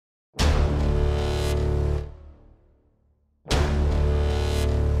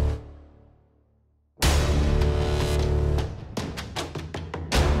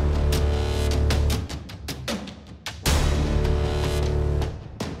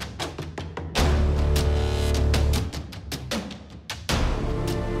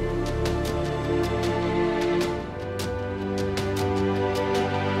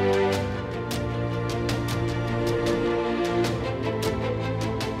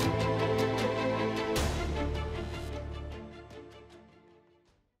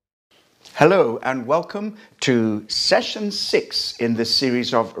Hello and welcome to session 6 in this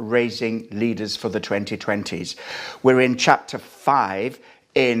series of Raising Leaders for the 2020s. We're in chapter 5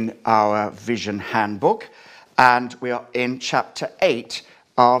 in our Vision Handbook, and we are in chapter 8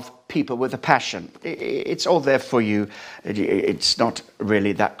 of People with a Passion. It's all there for you. It's not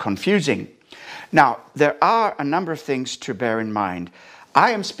really that confusing. Now, there are a number of things to bear in mind.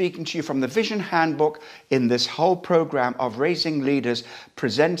 I am speaking to you from the Vision Handbook in this whole program of Raising Leaders,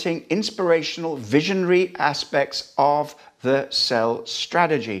 presenting inspirational, visionary aspects of the cell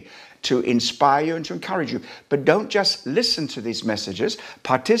strategy to inspire you and to encourage you. But don't just listen to these messages,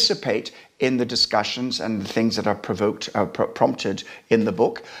 participate in the discussions and the things that are prompted in the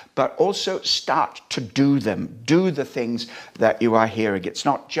book, but also start to do them. Do the things that you are hearing. It's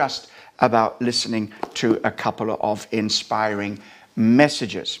not just about listening to a couple of inspiring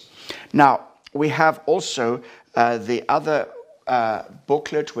messages. Now, we have also the other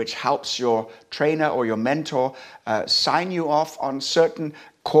booklet which helps your trainer or your mentor sign you off on certain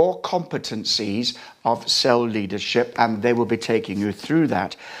core competencies of cell leadership, and they will be taking you through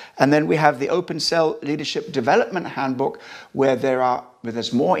that. And then we have the Open Cell Leadership Development Handbook, where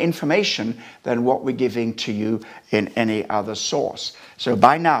there's more information than what we're giving to you in any other source. So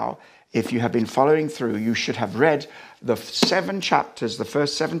by now, if you have been following through, you should have read the first 7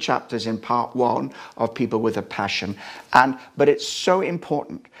 chapters in part 1 of People with a Passion. But it's so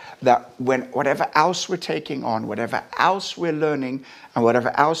important that whatever else we're taking on, whatever else we're learning, and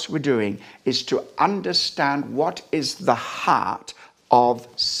whatever else we're doing, is to understand what is the heart of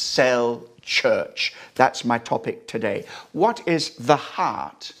cell church. That's my topic today. What is the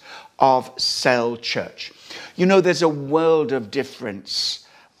heart of cell church? You know, there's a world of difference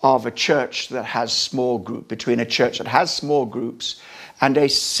of a church that has small group, between a church that has small groups and a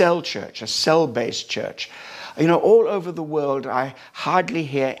cell church, a cell-based church. You know, all over the world, I hardly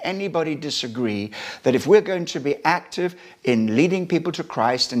hear anybody disagree that if we're going to be active in leading people to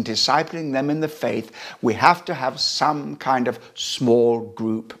Christ and discipling them in the faith, we have to have some kind of small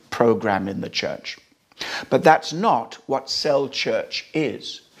group program in the church. But that's not what cell church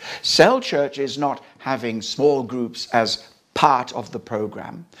is. Cell church is not having small groups as part of the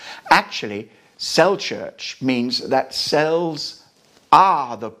program. Actually, cell church means that cells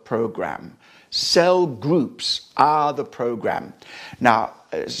are the program. Cell groups are the program. Now,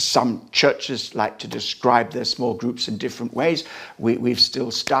 some churches like to describe their small groups in different ways. We've still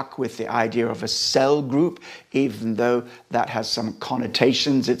stuck with the idea of a cell group, even though that has some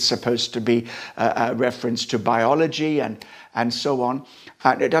connotations. It's supposed to be a reference to biology and so on.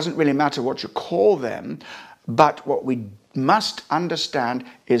 And it doesn't really matter what you call them, but what we must understand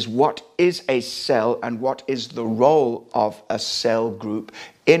is what is a cell and what is the role of a cell group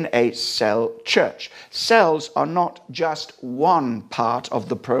in a cell church. Cells are not just one part of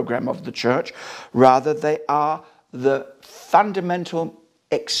the program of the church, rather they are the fundamental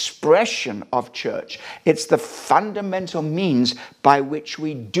expression of church. It's the fundamental means by which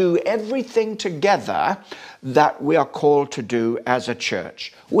we do everything together that we are called to do as a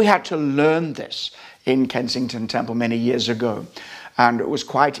church. We had to learn this in Kensington Temple many years ago. And it was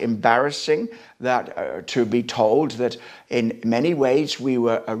quite embarrassing that to be told that in many ways we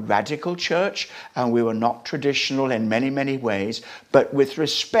were a radical church and we were not traditional in many, many ways. But with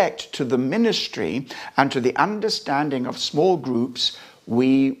respect to the ministry and to the understanding of small groups,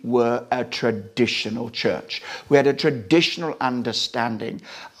 we were a traditional church. We had a traditional understanding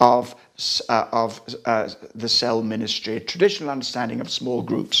of the cell ministry, a traditional understanding of small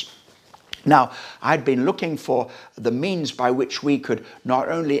groups. Now, I'd been looking for the means by which we could not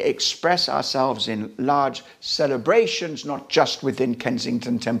only express ourselves in large celebrations, not just within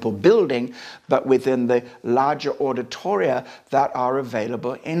Kensington Temple building, but within the larger auditoria that are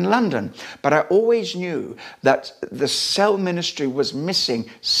available in London. But I always knew that the cell ministry was missing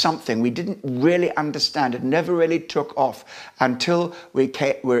something. We didn't really understand. It never really took off until we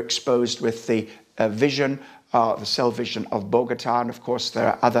were exposed with the vision, the cell vision of Bogota. And of course, there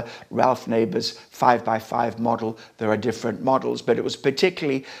are other Ralph Neighbours 5x5 model. There are different models, but it was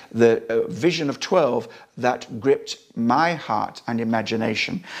particularly the vision of 12 that gripped my heart and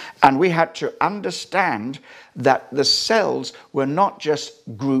imagination. And we had to understand that the cells were not just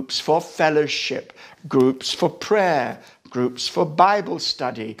groups for fellowship, groups for prayer, groups for Bible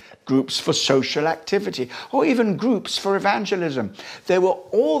study, groups for social activity, or even groups for evangelism. There were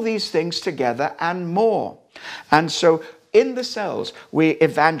all these things together and more. And so in the cells, we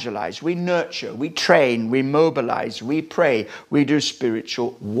evangelize, we nurture, we train, we mobilize, we pray, we do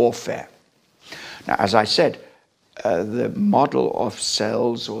spiritual warfare. Now, as I said, the model of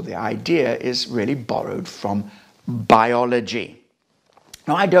cells, or the idea, is really borrowed from biology.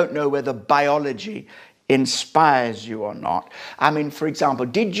 Now, I don't know whether biology inspires you or not. I mean, for example,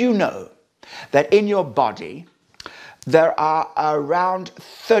 did you know that in your body there are around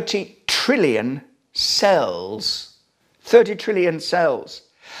 30 trillion cells? 30 trillion cells.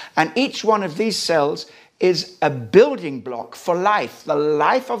 And each one of these cells is a building block for life. The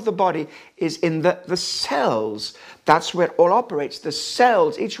life of the body is in the cells. That's where it all operates. The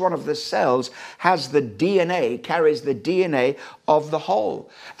cells, each one of the cells has the DNA, carries the DNA of the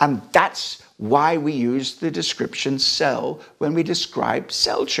whole. And that's why we use the description cell when we describe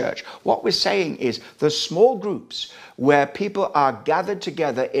cell church. What we're saying is the small groups where people are gathered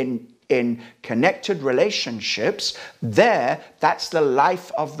together in connected relationships, that's the life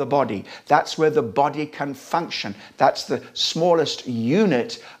of the body. That's where the body can function. That's the smallest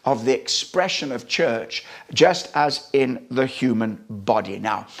unit of the expression of church, just as in the human body.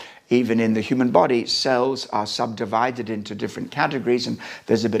 Now, even in the human body, cells are subdivided into different categories, and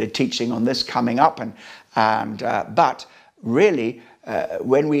there's a bit of teaching on this coming up. But really,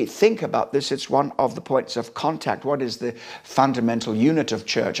 when we think about this, it's one of the points of contact. What is the fundamental unit of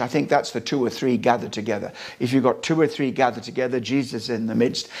church? I think that's the 2 or 3 gathered together. If you've got 2 or 3 gathered together, Jesus in the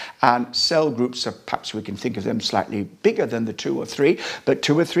midst, and cell groups are, perhaps we can think of them slightly bigger than the 2 or 3, but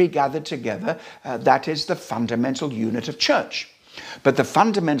 2 or 3 gathered together, that is the fundamental unit of church. But the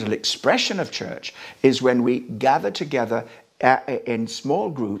fundamental expression of church is when we gather together in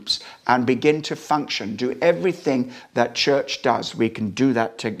small groups and begin to function, do everything that church does. We can do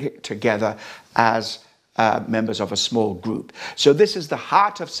that together as members of a small group. So this is the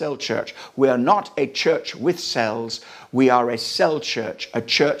heart of cell church. We are not a church with cells. We are a cell church, a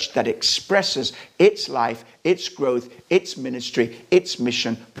church that expresses its life, its growth, its ministry, its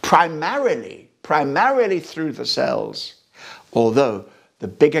mission, primarily through the cells. Although the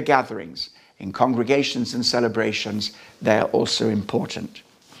bigger gatherings in congregations and celebrations, they are also important.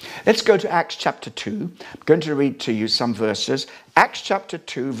 Let's go to Acts chapter 2. I'm going to read to you some verses. Acts chapter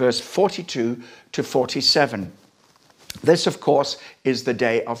 2, verse 42 to 47. This, of course, is the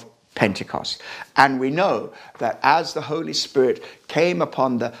day of Pentecost. And we know that as the Holy Spirit came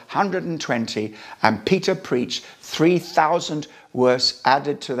upon the 120 and Peter preached, 3,000 was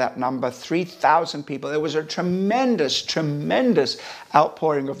added to that number, 3,000 people. There was a tremendous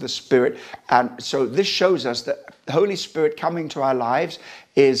outpouring of the Spirit. And so this shows us that the Holy Spirit coming to our lives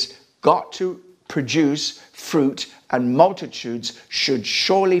is got to produce fruit, and multitudes should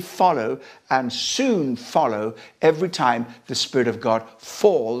surely follow and soon follow every time the Spirit of God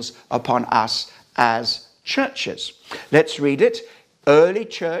falls upon us as churches. Let's read it. Early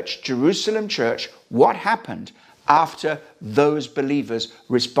church, Jerusalem church, what happened after those believers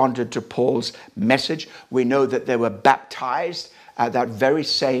responded to Paul's message? We know that they were baptized that very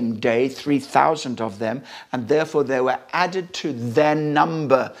same day, 3,000 of them, and therefore they were added to their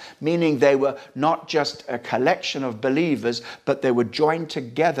number, meaning they were not just a collection of believers, but they were joined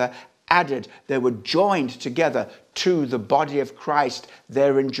together, they were joined together to the body of Christ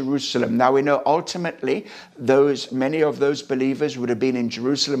there in Jerusalem. Now we know ultimately many of those believers would have been in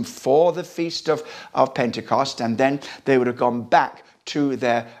Jerusalem for the feast of Pentecost, and then they would have gone back to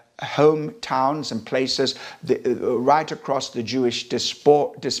their hometowns and places right across the Jewish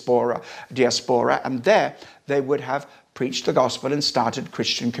diaspora, and there they would have preached the gospel and started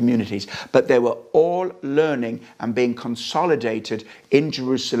Christian communities. But they were all learning and being consolidated in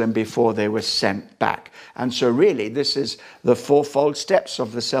Jerusalem before they were sent back. And so really this is the fourfold steps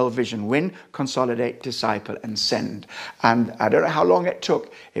of the cell vision: win, consolidate, disciple, and send. And I don't know how long it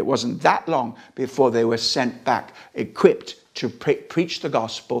took. It wasn't that long before they were sent back, equipped to preach the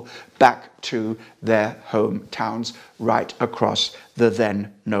gospel back to their hometowns right across the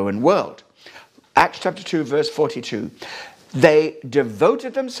then known world. Acts chapter 2, verse 42. They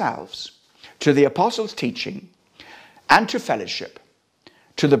devoted themselves to the apostles' teaching and to fellowship,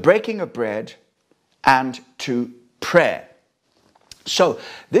 to the breaking of bread and to prayer. So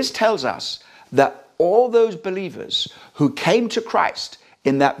this tells us that all those believers who came to Christ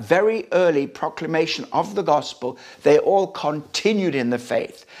in that very early proclamation of the gospel, they all continued in the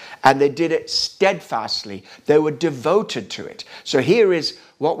faith, and they did it steadfastly. They were devoted to it. So here is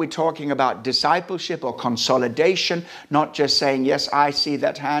what we're talking about: discipleship or consolidation, not just saying, yes, I see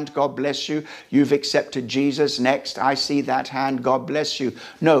that hand, God bless you, you've accepted Jesus, next, I see that hand, God bless you.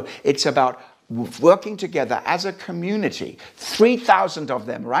 No, it's about working together as a community. 3,000 of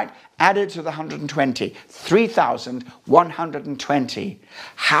them, right? Added to the 120, 3,120.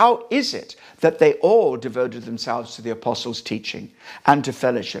 How is it that they all devoted themselves to the apostles' teaching and to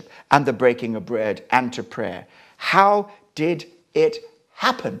fellowship and the breaking of bread and to prayer? How did it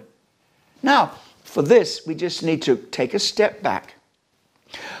happen? Now, for this, we just need to take a step back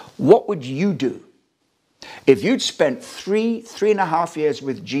What would you do if you'd spent 3.5 years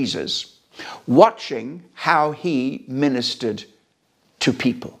with Jesus watching how he ministered to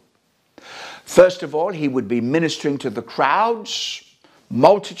people? First of all, he would be ministering to the crowds.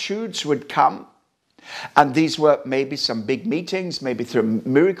 Multitudes would come. And these were maybe some big meetings, maybe through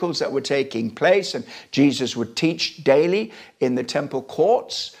miracles that were taking place. And Jesus would teach daily in the temple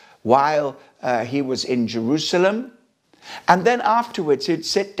courts while he was in Jerusalem. And then afterwards, he'd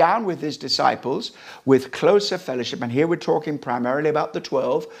sit down with his disciples with closer fellowship. And here we're talking primarily about the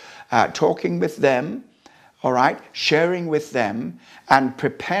 12, talking with them, all right, sharing with them and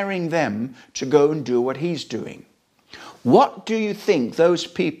preparing them to go and do what he's doing. What do you think those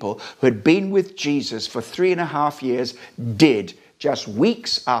people who had been with Jesus for 3.5 years did just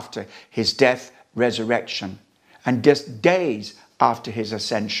weeks after his death, resurrection, and just days after his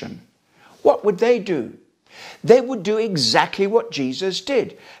ascension? What would they do? They would do exactly what Jesus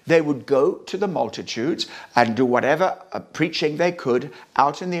did. They would go to the multitudes and do whatever preaching they could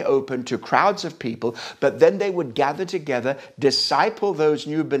out in the open to crowds of people, but then they would gather together, disciple those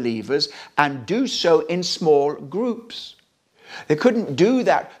new believers, and do so in small groups. They couldn't do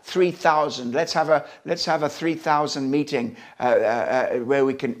that 3,000. Let's have a 3,000 meeting where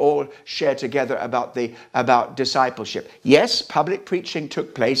we can all share together about discipleship. Yes, public preaching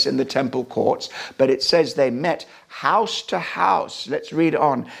took place in the temple courts, but it says they met house to house. Let's read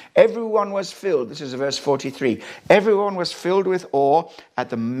on. Everyone was filled. This is verse 43. Everyone was filled with awe at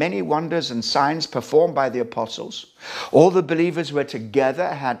the many wonders and signs performed by the apostles. All the believers were together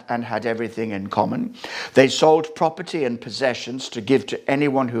and had everything in common. They sold property and possessions to give to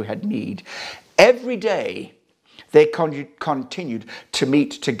anyone who had need. Every day they continued to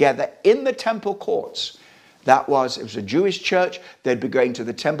meet together in the temple courts. It was a Jewish church. They'd be going to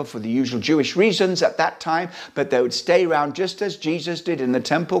the temple for the usual Jewish reasons at that time, but they would stay around just as Jesus did in the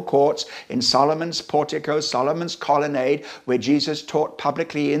temple courts, in Solomon's portico, Solomon's colonnade, where Jesus taught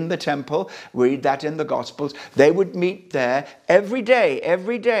publicly in the temple. We read that in the Gospels. They would meet there every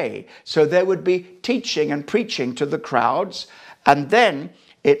day. So they would be teaching and preaching to the crowds. And then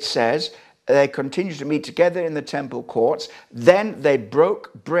it says, they continued to meet together in the temple courts. Then they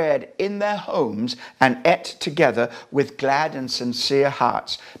broke bread in their homes and ate together with glad and sincere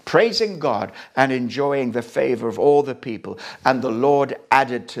hearts, praising God and enjoying the favor of all the people. And the Lord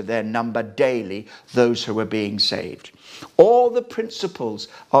added to their number daily those who were being saved. All the principles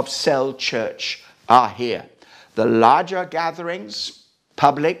of cell church are here. The larger gatherings,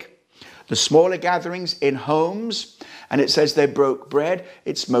 public, the smaller gatherings in homes. And it says they broke bread.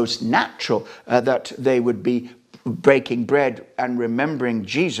 It's most natural that they would be breaking bread and remembering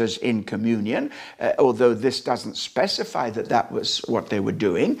Jesus in communion, although this doesn't specify that was what they were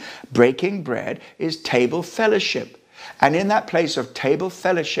doing. Breaking bread is table fellowship. And in that place of table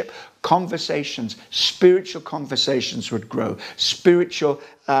fellowship, conversations, spiritual conversations would grow. Spiritual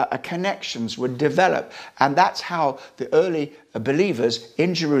connections would develop. And that's how the early believers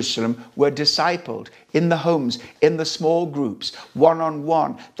in Jerusalem were discipled, in the homes, in the small groups,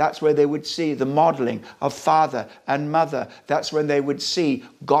 one-on-one. That's where they would see the modeling of father and mother. That's when they would see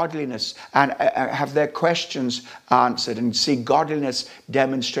godliness and have their questions answered and see godliness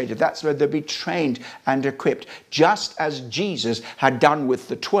demonstrated. That's where they'd be trained and equipped. Just as Jesus had done with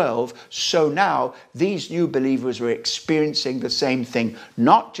the 12, so now these new believers were experiencing the same thing,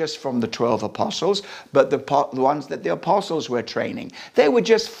 not just from the 12 apostles, but the ones that the apostles were training. They were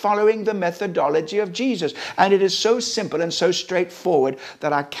just following the methodology of Jesus. And it is so simple and so straightforward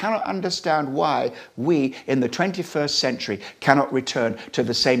that I cannot understand why we in the 21st century cannot return to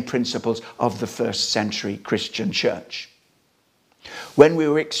the same principles of the first century Christian church. When we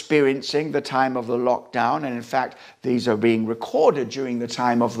were experiencing the time of the lockdown, and in fact, these are being recorded during the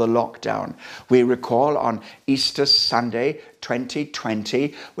time of the lockdown. We recall on Easter Sunday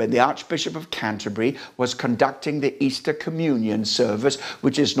 2020, when the Archbishop of Canterbury was conducting the Easter Communion service,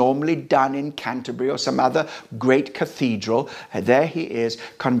 which is normally done in Canterbury or some other great cathedral. And there he is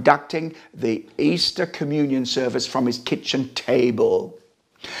conducting the Easter Communion service from his kitchen table.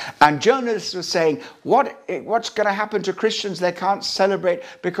 And journalists were saying, what's going to happen to Christians? They can't celebrate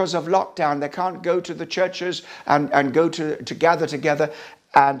because of lockdown. They can't go to the churches and go to gather together.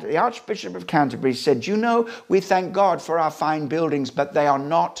 And the Archbishop of Canterbury said, we thank God for our fine buildings, but they are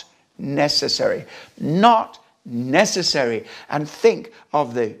not necessary. Not necessary. And think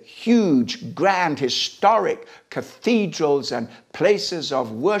of the huge, grand, historic cathedrals and places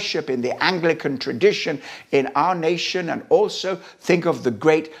of worship in the Anglican tradition in our nation, and also think of the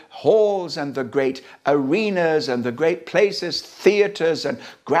great halls and the great arenas and the great places, theaters and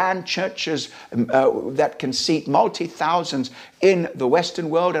grand churches that can seat multi-thousands in the Western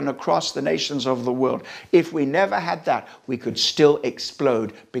world and across the nations of the world. If we never had that, we could still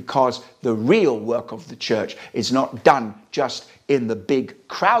explode, because the real work of the church is not done just in the big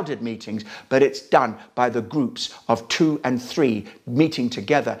crowded meetings, but it's done by the groups of 2 and 3 meeting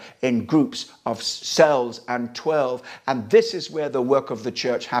together in groups of cells and 12. And this is where the work of the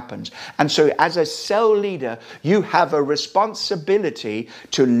church happens. And so as a cell leader, you have a responsibility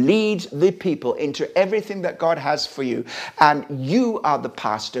to lead the people into everything that God has for you. And you are the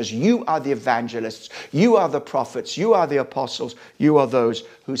pastors, you are the evangelists, you are the prophets, you are the apostles, you are those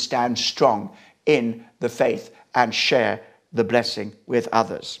who stand strong in the faith and share the blessing with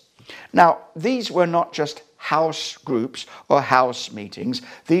others. Now, these were not just house groups or house meetings.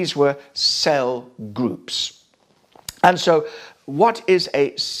 These were cell groups. And so what is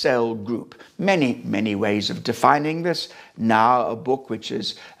a cell group? Many ways of defining this. Now, a book which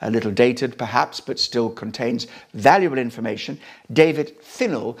is a little dated perhaps, but still contains valuable information. David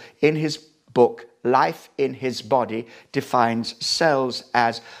Finnell, in his book Life in His Body, defines cells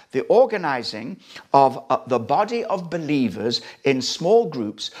as the organizing of the body of believers in small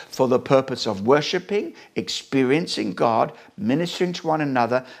groups for the purpose of worshiping, experiencing God, ministering to one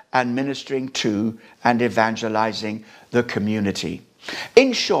another, and ministering to and evangelizing the community.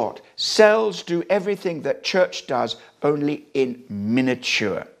 In short, cells do everything that church does, only in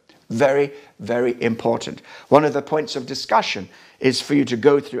miniature. Very important. One of the points of discussion is for you to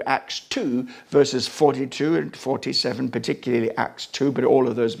go through Acts 2, verses 42 and 47, particularly Acts 2, but all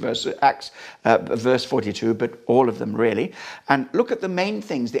of those verses, verse 42, but all of them really, and look at the main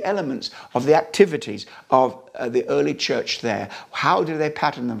things, the elements of the activities of the early church there. How do they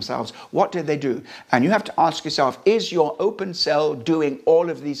pattern themselves? What did they do? And you have to ask yourself, is your open cell doing all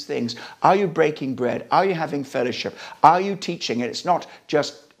of these things? Are you breaking bread? Are you having fellowship? Are you teaching? And it's not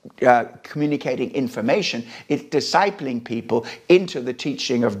just communicating information, it's discipling people into the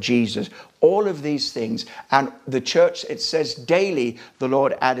teaching of Jesus. All of these things. And the church, it says daily, the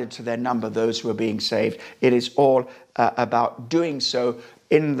Lord added to their number those who are being saved. It is all about doing so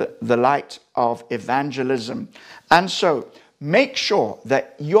in the light of evangelism. And so make sure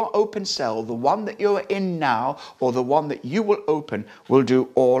that your open cell, the one that you're in now or the one that you will open, will do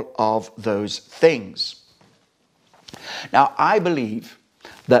all of those things. Now, I believe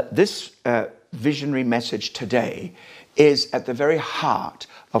that this visionary message today is at the very heart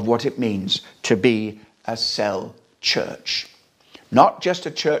of what it means to be a cell church. Not just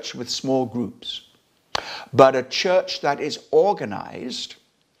a church with small groups, but a church that is organized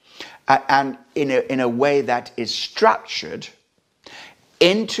and in a way that is structured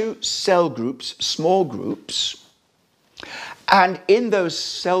into cell groups, small groups. And in those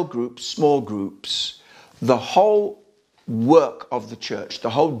cell groups, small groups, the whole work of the church, the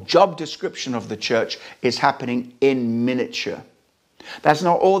whole job description of the church is happening in miniature. That's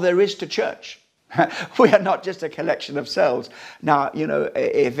not all there is to church. We are not just a collection of cells. Now, you know,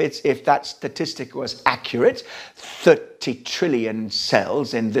 if that statistic was accurate, 30 trillion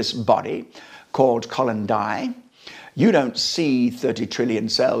cells in this body called Colendai, you don't see 30 trillion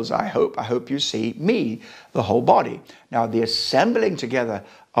cells, I hope. I hope you see me, the whole body. Now, the assembling together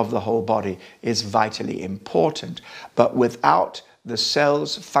of the whole body is vitally important. But without the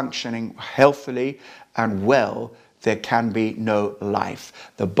cells functioning healthily and well, there can be no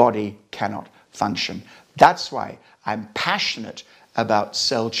life. The body cannot function. That's why I'm passionate about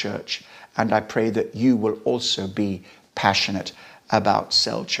cell church, and I pray that you will also be passionate about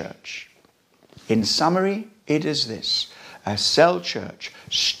cell church. In summary, it is this: a cell church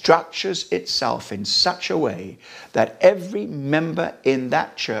structures itself in such a way that every member in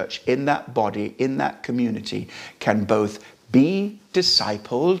that church, in that body, in that community can both be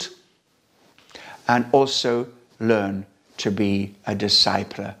discipled and also learn to be a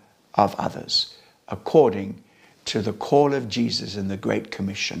discipler of others, according to the call of Jesus in the Great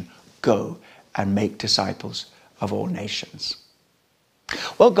Commission: go and make disciples of all nations.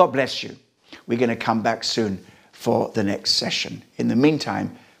 Well, God bless you. We're going to come back soon for the next session. In the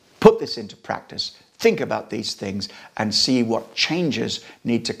meantime, put this into practice. Think about these things and see what changes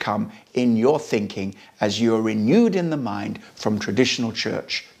need to come in your thinking as you are renewed in the mind from traditional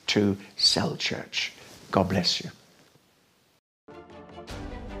church to cell church. God bless you.